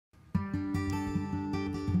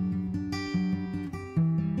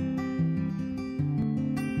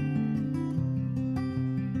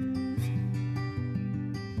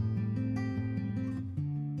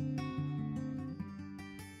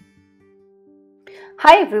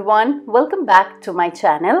Hi everyone, welcome back to my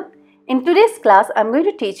channel. In today's class, I'm going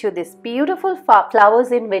to teach you this beautiful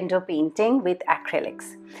flowers in window painting with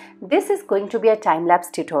acrylics. This is going to be a time-lapse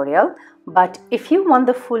tutorial, but if you want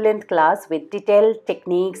the full-length class with detailed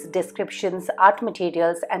techniques, descriptions, art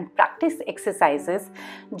materials and practice exercises,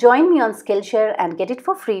 join me on Skillshare and get it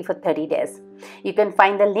for free for 30 days. You can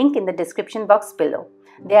find the link in the description box below.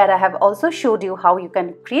 There I have also showed you how you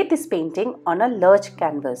can create this painting on a large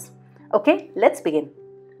canvas. Okay, let's begin.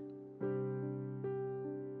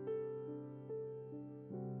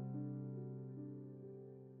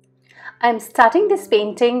 I'm starting this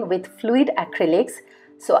painting with fluid acrylics,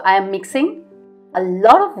 so I am mixing a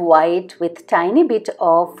lot of white with tiny bit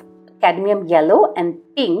of cadmium yellow and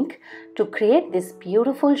pink to create this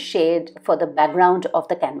beautiful shade for the background of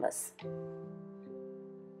the canvas.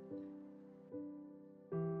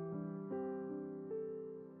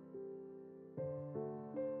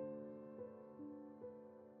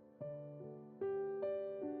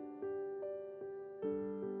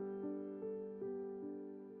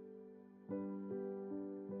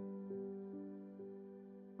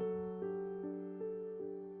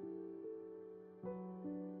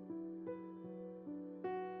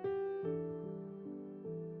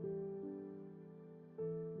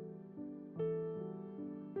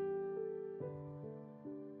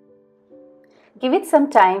 Give it some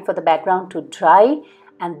time for the background to dry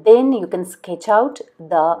and then you can sketch out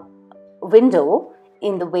the window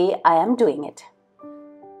in the way I am doing it.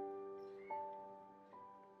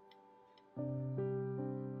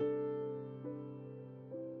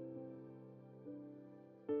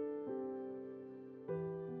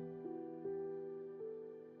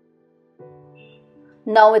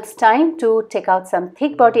 Now it's time to take out some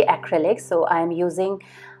thick body acrylics. So I am using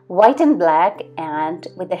white and black, and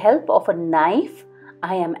with the help of a knife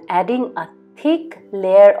I am adding a thick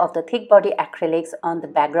layer of the thick body acrylics on the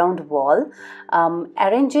background wall.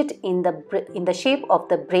 Arrange it in the shape of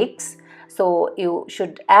the bricks. So you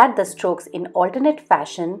should add the strokes in alternate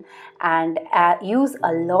fashion and use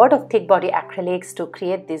a lot of thick body acrylics to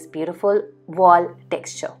create this beautiful wall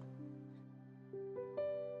texture.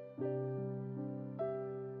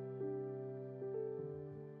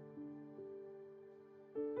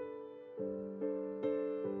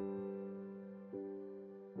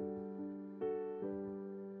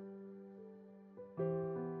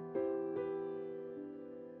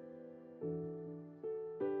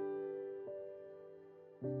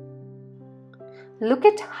 Look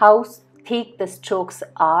at how thick the strokes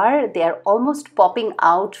are. They are almost popping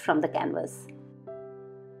out from the canvas.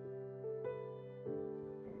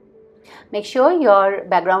 Make sure your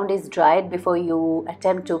background is dried before you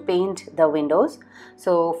attempt to paint the windows.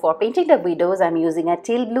 So for painting the windows, I'm using a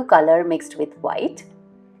teal blue color mixed with white.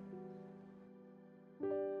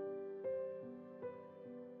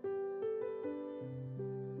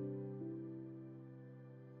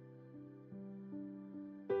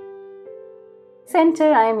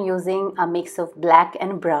 Center I am using a mix of black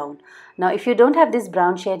and brown. Now if you don't have this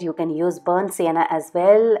brown shade, you can use burnt sienna as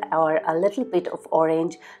well, or a little bit of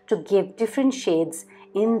orange to give different shades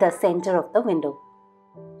in the center of the window.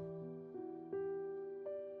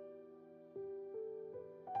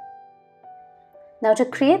 Now to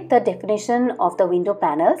create the definition of the window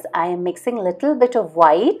panels, I am mixing a little bit of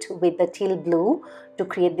white with the teal blue to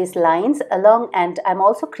create these lines along, and I'm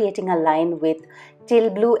also creating a line with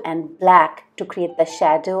teal blue and black to create the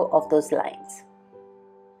shadow of those lines.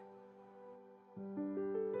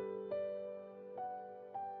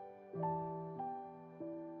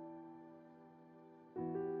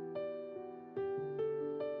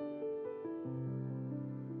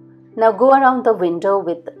 Now go around the window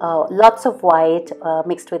with lots of white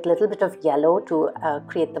mixed with a little bit of yellow to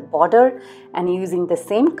create the border, and using the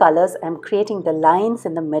same colors I'm creating the lines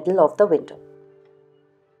in the middle of the window.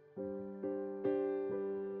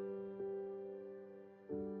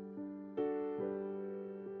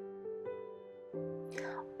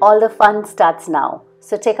 All the fun starts now.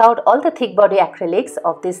 So take out all the thick body acrylics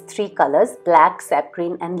of these three colors, black, sap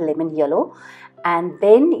green and lemon yellow, and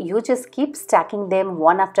then you just keep stacking them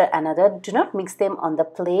one after another. Do not mix them on the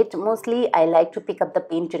plate. Mostly I like to pick up the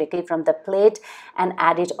paint directly from the plate and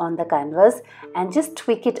add it on the canvas and just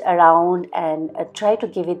tweak it around and try to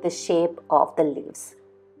give it the shape of the leaves.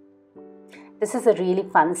 This is a really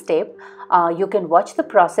fun step. You can watch the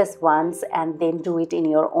process once and then do it in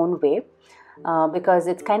your own way. Because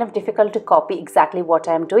it's kind of difficult to copy exactly what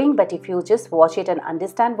I'm doing, but if you just watch it and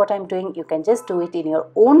understand what I'm doing, you can just do it in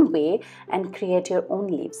your own way and create your own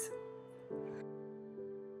leaves.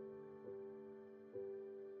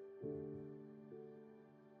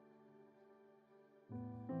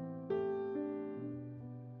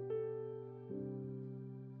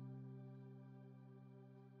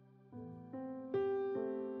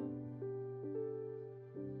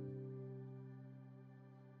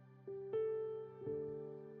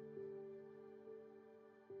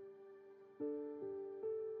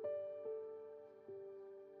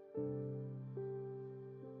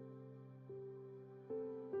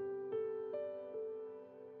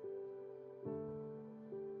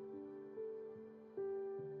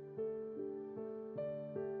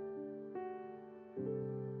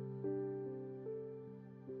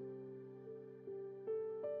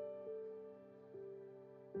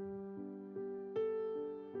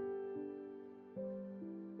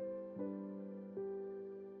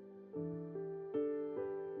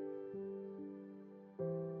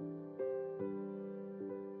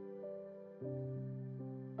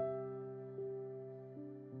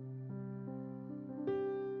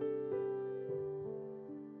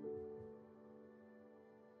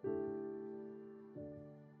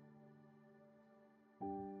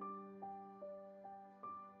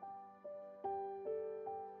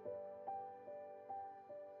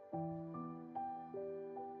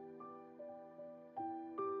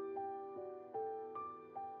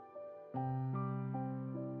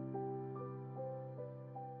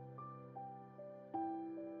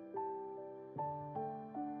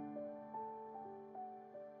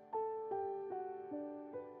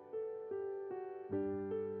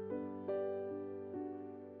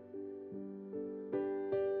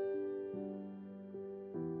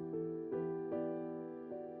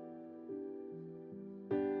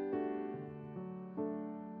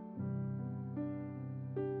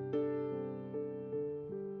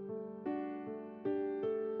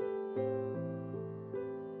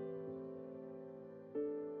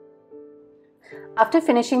 After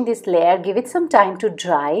finishing this layer, give it some time to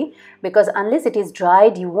dry, because unless it is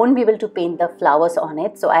dried, you won't be able to paint the flowers on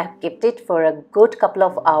it. So I have kept it for a good couple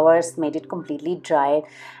of hours, made it completely dry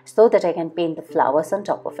so that I can paint the flowers on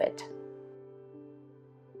top of it.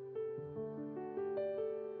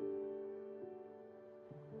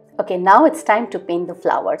 Okay, now it's time to paint the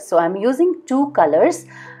flowers. So I'm using two colors,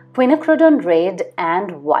 quinacridone red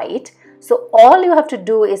and white. So all you have to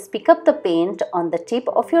do is pick up the paint on the tip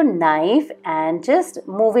of your knife and just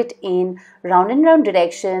move it in round and round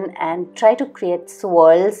direction and try to create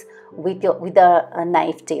swirls with a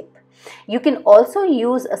knife tip. You can also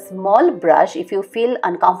use a small brush if you feel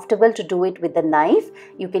uncomfortable to do it with the knife.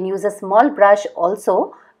 You can use a small brush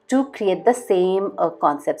also to create the same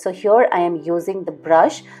concept. So here I am using the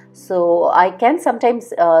brush, so I can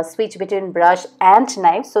sometimes switch between brush and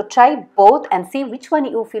knife. So try both and see which one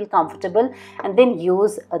you feel comfortable, and then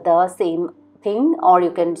use the same thing, or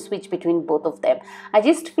you can switch between both of them. I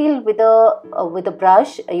just feel with a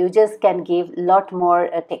brush you just can give lot more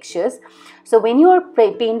textures. So when you are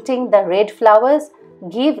painting the red flowers,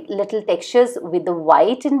 give little textures with the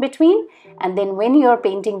white in between, and then when you are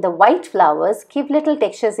painting the white flowers, give little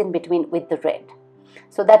textures in between with the red.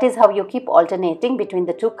 So that is how you keep alternating between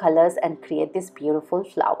the two colors and create these beautiful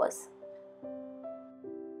flowers.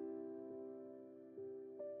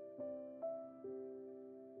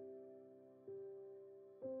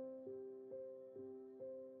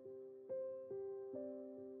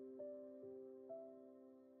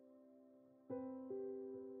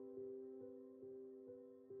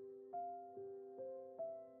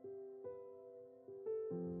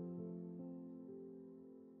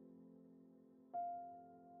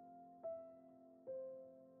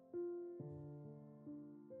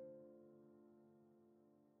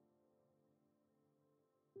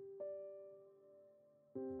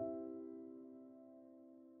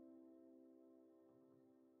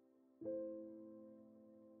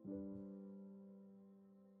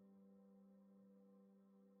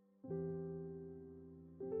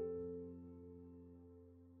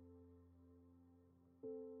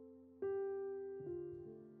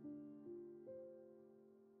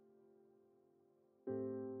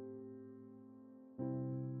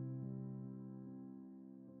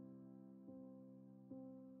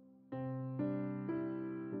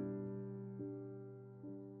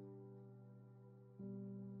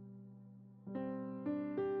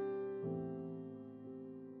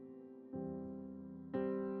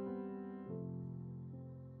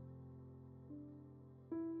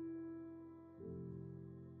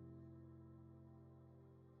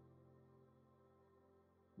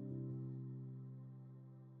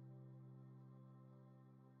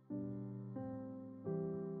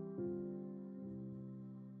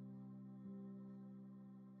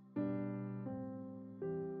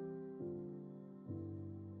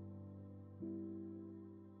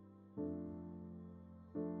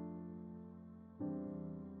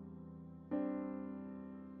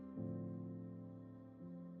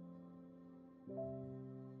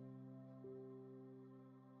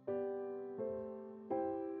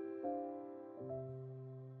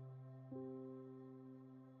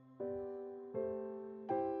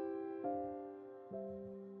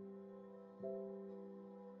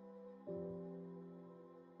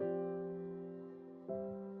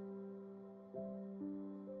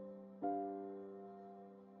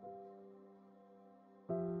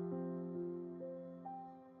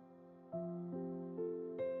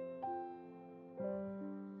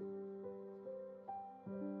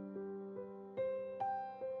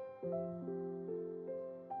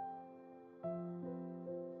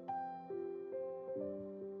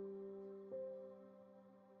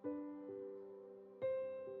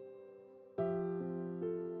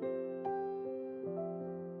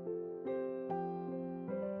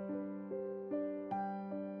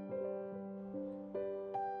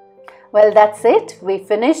 Well, that's it. We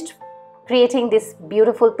finished creating this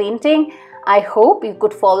beautiful painting. I hope you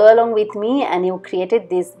could follow along with me and you created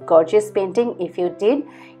this gorgeous painting. If you did,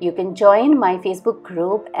 you can join my Facebook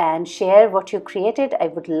group and share what you created. I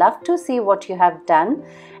would love to see what you have done.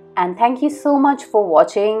 And thank you so much for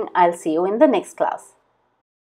watching. I'll see you in the next class.